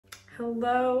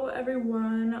Hello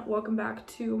everyone, welcome back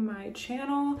to my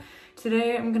channel.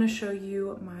 Today I'm going to show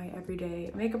you my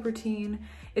everyday makeup routine.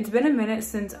 It's been a minute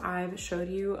since I've showed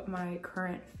you my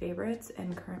current favorites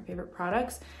and current favorite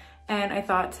products, and I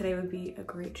thought today would be a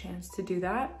great chance to do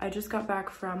that. I just got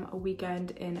back from a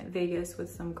weekend in Vegas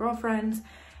with some girlfriends,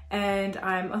 and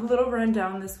I'm a little run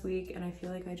down this week and I feel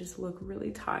like I just look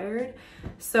really tired.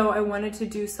 So I wanted to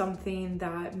do something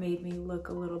that made me look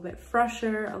a little bit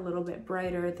fresher, a little bit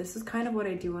brighter. This is kind of what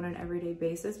I do on an everyday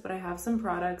basis, but I have some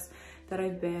products that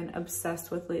I've been obsessed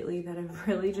with lately that have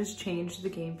really just changed the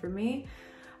game for me.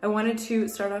 I wanted to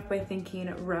start off by thanking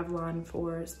Revlon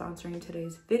for sponsoring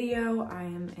today's video. I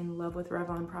am in love with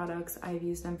Revlon products. I've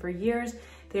used them for years.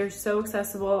 They're so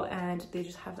accessible and they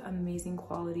just have amazing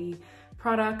quality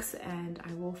products, and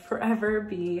I will forever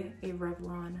be a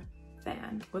Revlon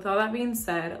fan. With all that being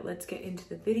said, let's get into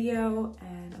the video,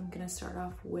 and I'm gonna start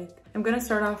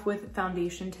off with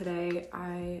foundation today.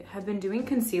 I have been doing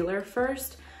concealer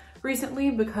first recently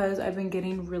because I've been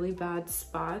getting really bad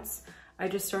spots. I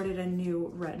just started a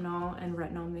new retinol, and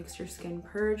retinol makes your skin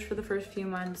purge for the first few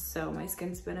months, so my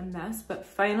skin's been a mess, but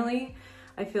finally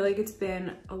I feel like it's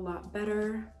been a lot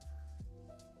better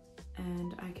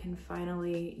and I can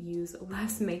finally use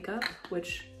less makeup,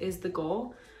 which is the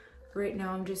goal. Right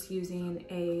now I'm just using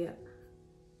a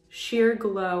Sheer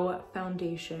Glow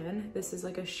foundation. This is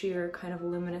like a sheer kind of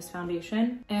luminous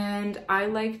foundation, and I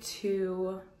like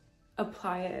to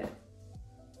apply it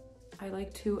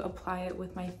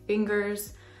with my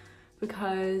fingers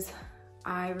because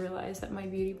I realize that my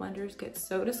beauty blenders get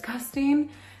so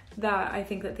disgusting that I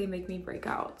think that they make me break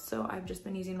out. So I've just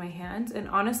been using my hands, and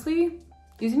honestly,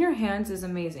 using your hands is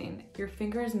amazing. Your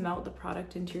fingers melt the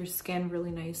product into your skin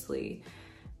really nicely,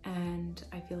 and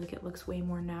I feel like it looks way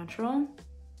more natural.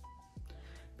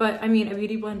 But I mean, a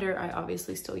beauty blender I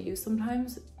obviously still use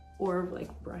sometimes, or like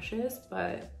brushes,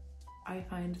 but I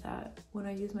find that when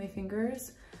I use my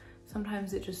fingers,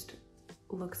 sometimes it just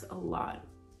looks a lot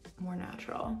more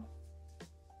natural.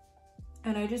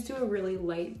 And I just do a really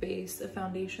light base of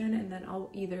foundation, and then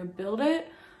I'll either build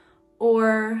it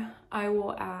or I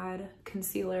will add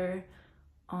concealer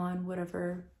on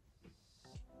whatever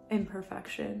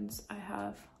imperfections I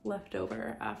have left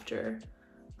over after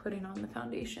putting on the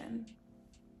foundation.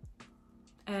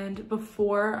 And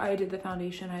before I did the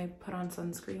foundation, I put on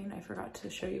sunscreen. I forgot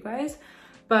to show you guys,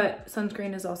 but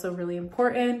sunscreen is also really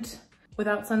important.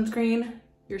 Without sunscreen,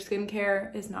 your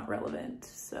skincare is not relevant.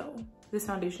 So this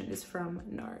foundation is from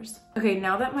NARS. Okay,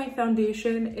 now that my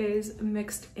foundation is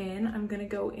mixed in, I'm gonna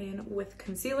go in with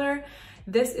concealer.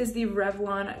 This is the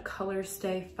Revlon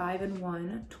ColorStay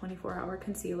 5-in-1 24-hour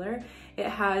concealer. It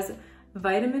has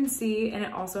vitamin C and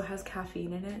it also has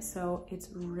caffeine in it, so it's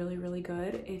really, really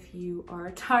good. If you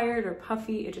are tired or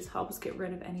puffy, it just helps get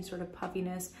rid of any sort of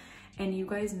puffiness. And you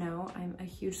guys know I'm a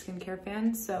huge skincare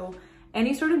fan, so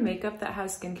any sort of makeup that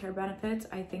has skincare benefits,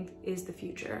 I think is the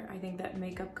future. I think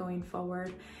makeup going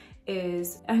forward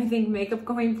is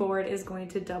going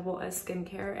to double as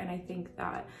skincare, and I think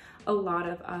that a lot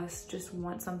of us just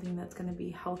want something that's gonna be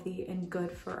healthy and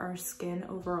good for our skin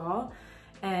overall,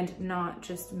 and not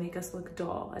just make us look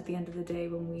dull at the end of the day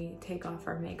when we take off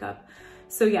our makeup.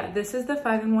 So yeah, this is the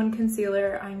 5-in-1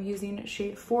 concealer. I'm using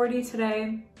shade 40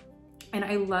 today, and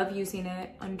I love using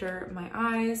it under my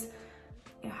eyes.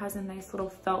 It has a nice little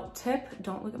felt tip.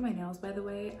 Don't look at my nails, by the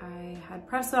way. I had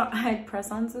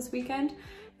press-ons this weekend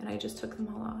and I just took them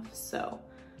all off. So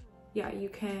yeah, you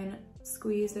can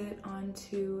squeeze it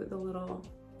onto the little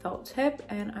felt tip,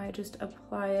 and I just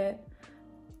apply it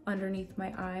underneath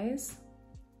my eyes.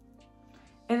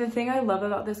 And the thing I love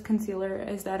about this concealer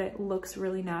is that it looks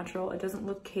really natural. It doesn't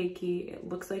look cakey. It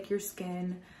looks like your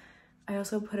skin. I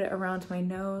also put it around my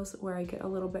nose where I get a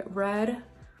little bit red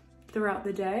throughout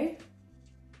the day.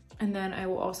 And then I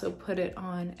will also put it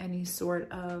on any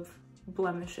sort of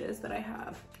blemishes that I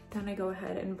have. Then I go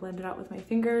ahead and blend it out with my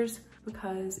fingers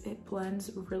because it blends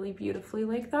really beautifully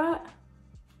like that.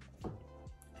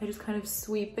 I just kind of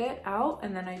sweep it out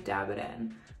and then I dab it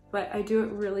in. But I do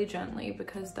it really gently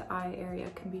because the eye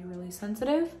area can be really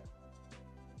sensitive.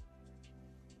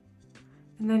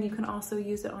 And then you can also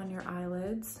use it on your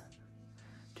eyelids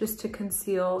just to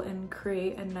conceal and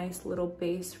create a nice little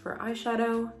base for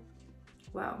eyeshadow.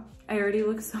 Wow, I already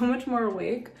look so much more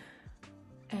awake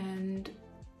and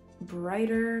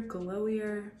brighter,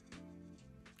 glowier.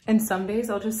 And some days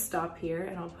I'll just stop here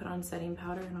and I'll put on setting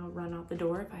powder and I'll run out the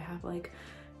door. If I have like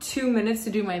 2 minutes to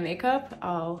do my makeup,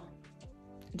 I'll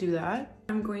do that.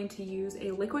 I'm going to use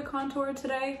a liquid contour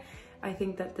today. I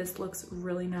think that this looks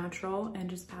really natural and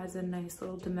just adds a nice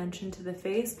little dimension to the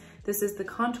face. This is the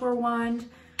contour wand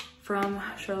from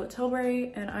Charlotte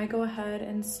Tilbury, and I go ahead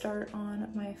and start on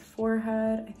my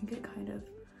forehead. I think it kind of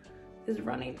is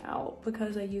running out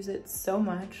because I use it so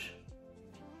much.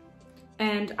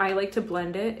 And I like to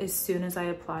blend it as soon as I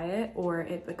apply it, or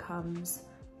it becomes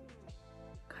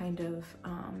kind of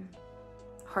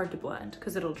hard to blend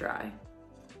because it'll dry.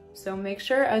 So make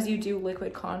sure as you do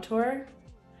liquid contour,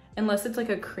 unless it's like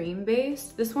a cream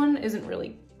base, this one isn't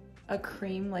really a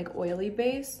cream, like oily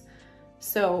base,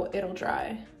 so it'll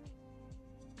dry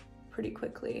pretty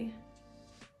quickly.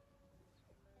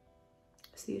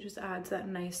 See, it just adds that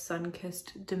nice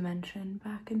sun-kissed dimension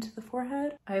back into the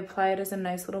forehead. I apply it as a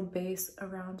nice little base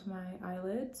around my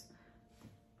eyelids.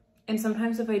 And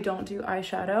sometimes if I don't do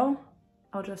eyeshadow,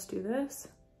 I'll just do this.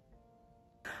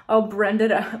 I'll blend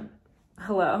it up.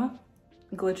 Hello,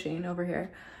 glitching over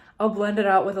here. I'll blend it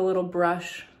out with a little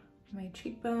brush, my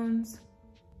cheekbones,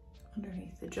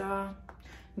 underneath the jaw.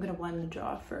 I'm gonna blend the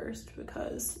jaw first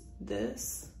because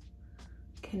this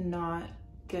cannot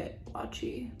get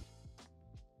blotchy.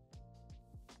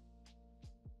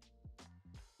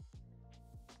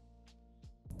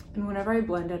 And whenever I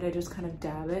blend it, I just kind of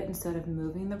dab it instead of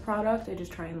moving the product. I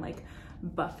just try and like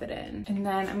buff it in. And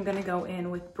then I'm gonna go in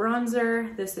with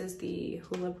bronzer. This is the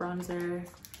Hoola bronzer,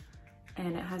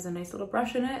 and it has a nice little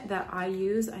brush in it that I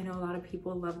use. I know a lot of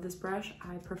people love this brush.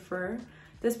 I prefer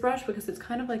this brush because it's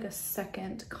kind of like a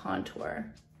second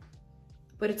contour,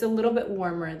 but it's a little bit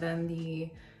warmer than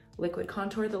the liquid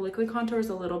contour. The liquid contour is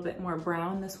a little bit more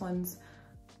brown. This one's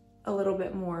a little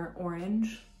bit more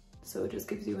orange. So it just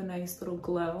gives you a nice little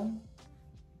glow.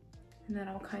 And then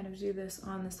I'll kind of do this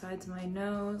on the sides of my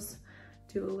nose,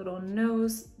 do a little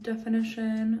nose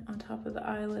definition on top of the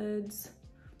eyelids.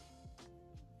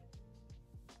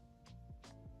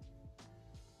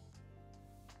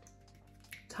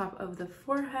 Top of the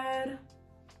forehead.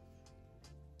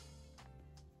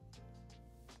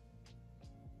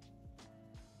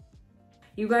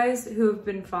 You guys who have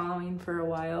been following for a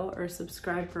while or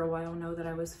subscribed for a while know that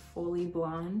I was fully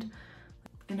blonde.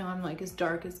 I know I'm like as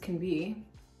dark as can be,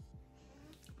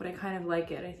 but I kind of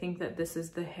like it. I think that this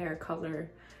is the hair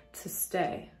color to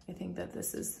stay. I think that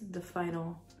this is the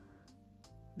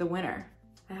winner.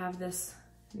 I have this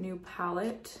new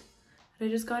palette that I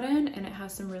just got in, and it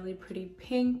has some really pretty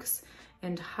pinks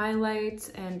and highlights,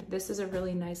 and this is a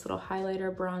really nice little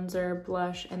highlighter, bronzer,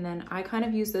 blush, and then I kind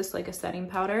of use this like a setting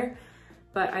powder.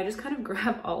 But I just kind of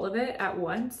grab all of it at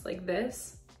once, like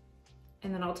this,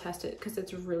 and then I'll test it because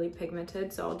it's really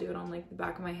pigmented. So I'll do it on like the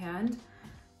back of my hand,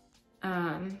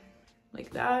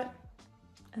 like that.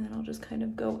 And then I'll just kind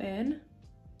of go in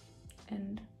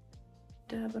and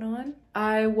dab it on.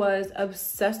 I was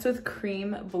obsessed with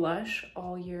cream blush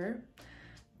all year,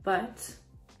 but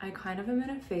I kind of am in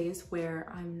a phase where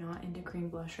I'm not into cream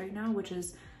blush right now, which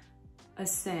is a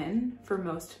sin for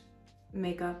most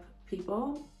makeup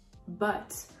people.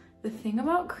 But the thing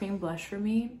about cream blush for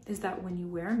me is that when you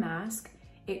wear a mask,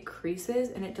 it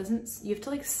creases and it doesn't, you have to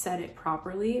like set it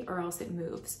properly or else it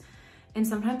moves. And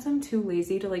sometimes I'm too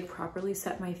lazy to like properly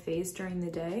set my face during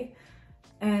the day.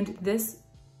 And this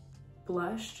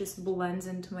blush just blends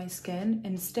into my skin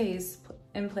and stays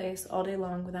in place all day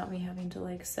long without me having to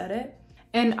like set it.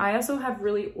 And I also have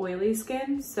really oily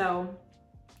skin, so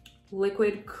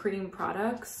liquid cream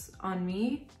products on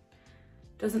me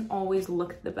doesn't always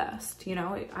look the best, you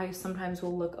know? I sometimes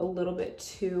will look a little bit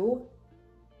too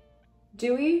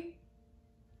dewy,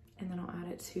 and then I'll add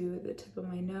it to the tip of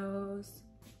my nose.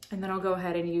 And then I'll go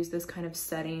ahead and use this kind of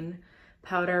setting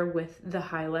powder with the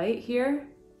highlight here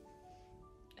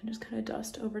and just kind of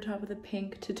dust over top of the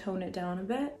pink to tone it down a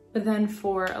bit. But then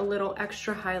for a little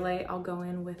extra highlight, I'll go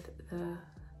in with the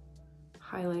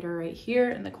highlighter right here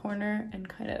in the corner and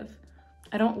kind of,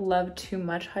 I don't love too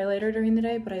much highlighter during the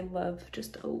day, but I love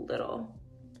just a little.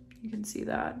 You can see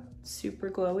that,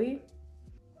 super glowy.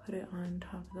 Put it on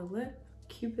top of the lip,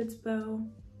 Cupid's bow,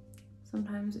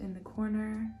 sometimes in the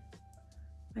corner,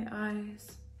 my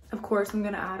eyes. Of course, I'm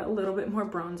gonna add a little bit more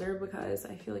bronzer because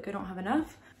I feel like I don't have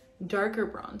enough. Darker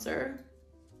bronzer.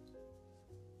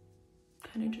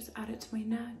 Kind of just add it to my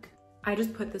neck. I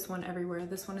just put this one everywhere.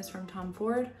 This one is from Tom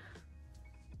Ford.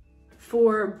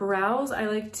 For brows, I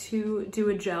like to do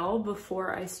a gel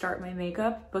before I start my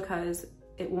makeup because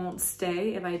it won't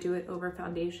stay if I do it over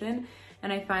foundation.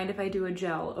 And I find if I do a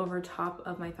gel over top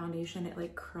of my foundation, it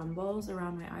like crumbles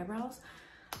around my eyebrows.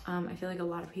 I feel like a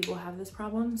lot of people have this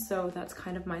problem, so that's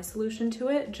kind of my solution to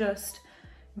it. Just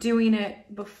doing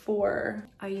it before.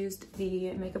 I used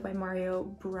the Makeup by Mario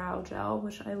brow gel,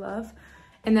 which I love.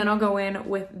 And then I'll go in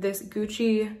with this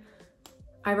Gucci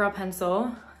eyebrow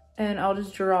pencil and I'll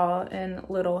just draw in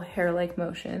little hair-like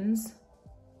motions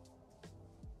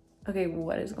Okay,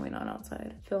 what is going on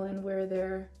outside? Fill in where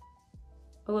they're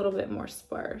a little bit more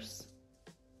sparse.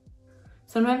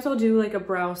 Sometimes I'll do like a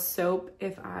brow soap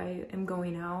if I am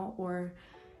going out, or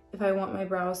if I want my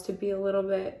brows to be a little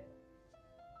bit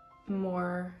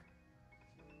more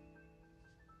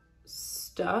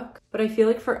stuck. But I feel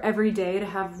like for every day to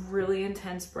have really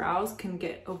intense brows can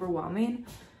get overwhelming.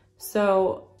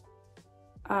 So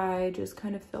I just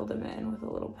kind of fill them in with a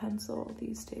little pencil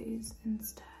these days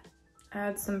instead.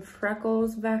 Add some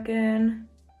freckles back in.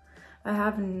 I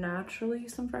have naturally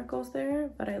some freckles there,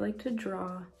 but I like to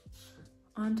draw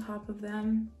on top of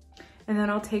them. And then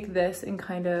I'll take this and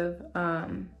kind of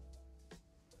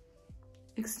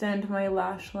extend my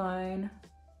lash line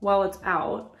while it's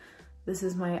out. This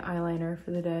is my eyeliner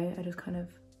for the day. I just kind of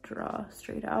draw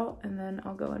straight out and then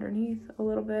I'll go underneath a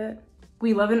little bit.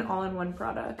 We love an all-in-one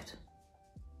product.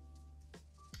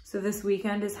 So this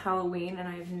weekend is Halloween and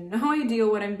I have no idea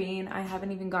what I'm being. I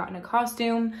haven't even gotten a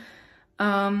costume.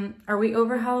 Are we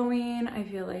over Halloween? I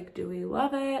feel like, do we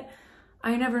love it?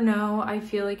 I never know. I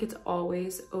feel like it's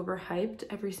always overhyped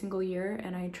every single year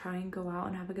and I try and go out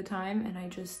and have a good time and I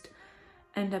just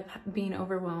end up being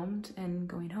overwhelmed and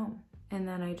going home. And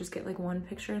then I just get like one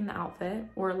picture in the outfit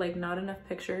or like not enough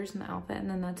pictures in the outfit and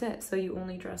then that's it. So you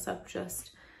only dress up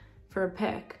just for a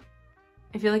pic.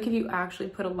 I feel like if you actually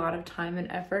put a lot of time and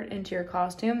effort into your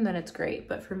costume, then it's great.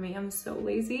 But for me, I'm so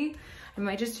lazy. I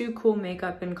might just do cool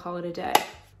makeup and call it a day.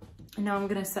 And now I'm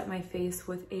gonna set my face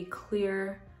with a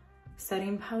clear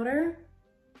setting powder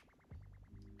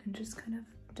and just kind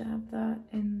of dab that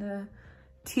in the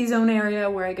T-zone area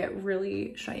where I get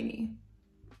really shiny.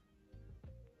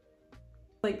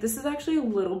 Like this is actually a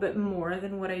little bit more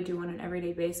than what I do on an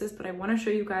everyday basis, but I wanna show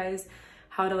you guys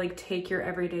how to like take your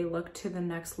everyday look to the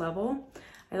next level.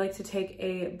 I like to take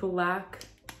a black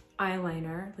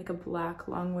eyeliner, like a black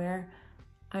long wear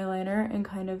eyeliner, and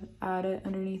kind of add it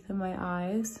underneath of my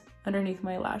eyes, underneath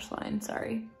my lash line,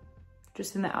 sorry.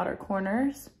 Just in the outer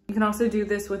corners. You can also do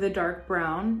this with a dark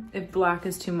brown if black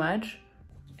is too much.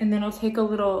 And then I'll take a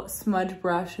little smudge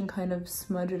brush and kind of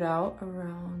smudge it out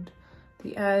around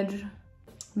the edge.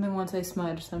 And then once I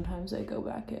smudge, sometimes I go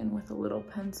back in with a little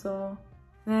pencil.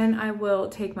 Then I will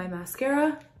take my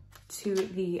mascara to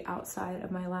the outside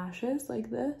of my lashes like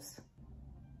this.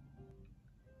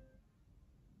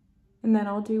 And then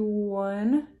I'll do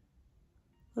one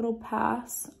little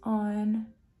pass on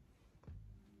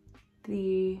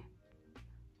the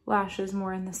lashes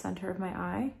more in the center of my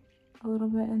eye. A little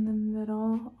bit in the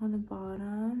middle on the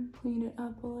bottom. Clean it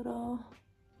up a little.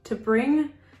 To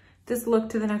bring this look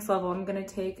to the next level, I'm gonna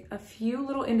take a few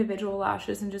little individual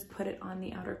lashes and just put it on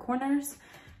the outer corners.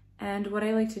 And what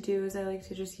I like to do is I like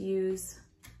to just use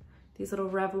these little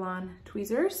Revlon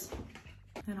tweezers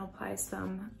and I'll apply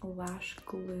some lash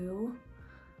glue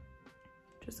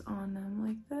just on them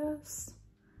like this.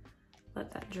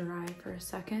 Let that dry for a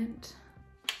second.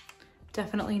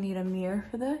 Definitely need a mirror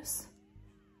for this.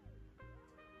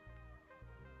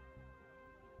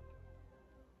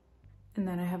 And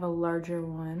then I have a larger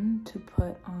one to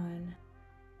put on.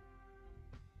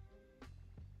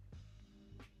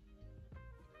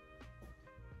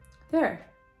 There.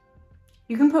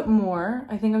 You can put more.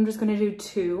 I think I'm just gonna do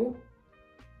two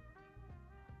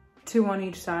on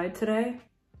each side today.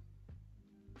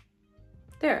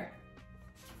 There.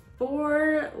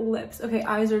 For lips. Okay,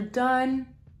 eyes are done.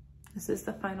 This is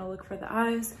the final look for the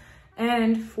eyes.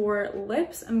 And for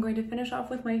lips, I'm going to finish off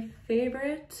with my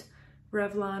favorite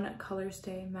Revlon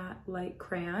ColorStay Matte Light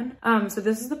Crayon. So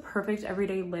this is the perfect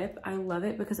everyday lip. I love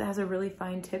it because it has a really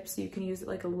fine tip, so you can use it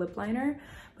like a lip liner,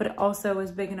 but it also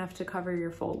is big enough to cover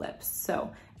your full lips.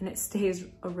 So, and it stays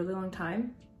a really long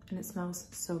time and it smells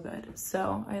so good.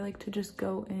 So I like to just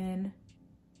go in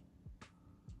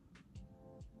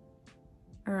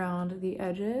around the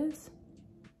edges.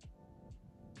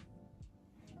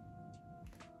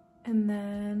 And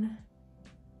then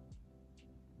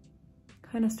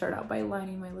kind of start out by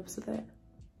lining my lips with it.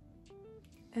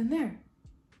 And there.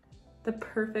 The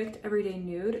perfect everyday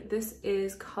nude. This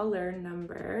is color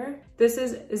number. This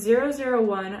is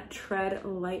 001 Tread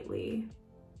Lightly.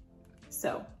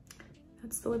 So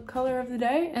that's the lip color of the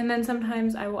day. And then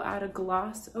sometimes I will add a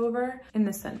gloss over in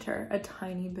the center, a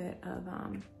tiny bit of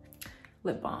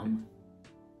lip balm.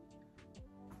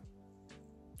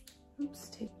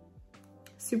 Oops.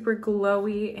 super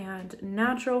glowy and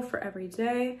natural for every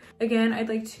day. Again, I'd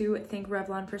like to thank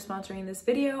Revlon for sponsoring this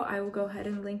video. I will go ahead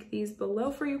and link these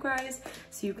below for you guys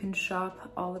so you can shop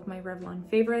all of my Revlon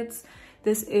favorites.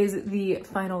 This is the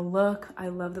final look. I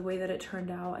love the way that it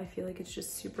turned out. I feel like it's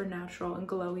just super natural and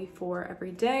glowy for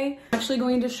every day. I'm actually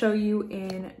going to show you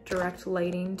in direct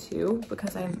lighting too,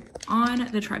 because I'm on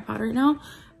the tripod right now,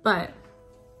 but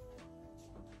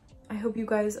I hope you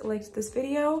guys liked this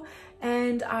video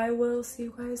and I will see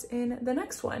you guys in the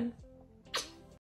next one.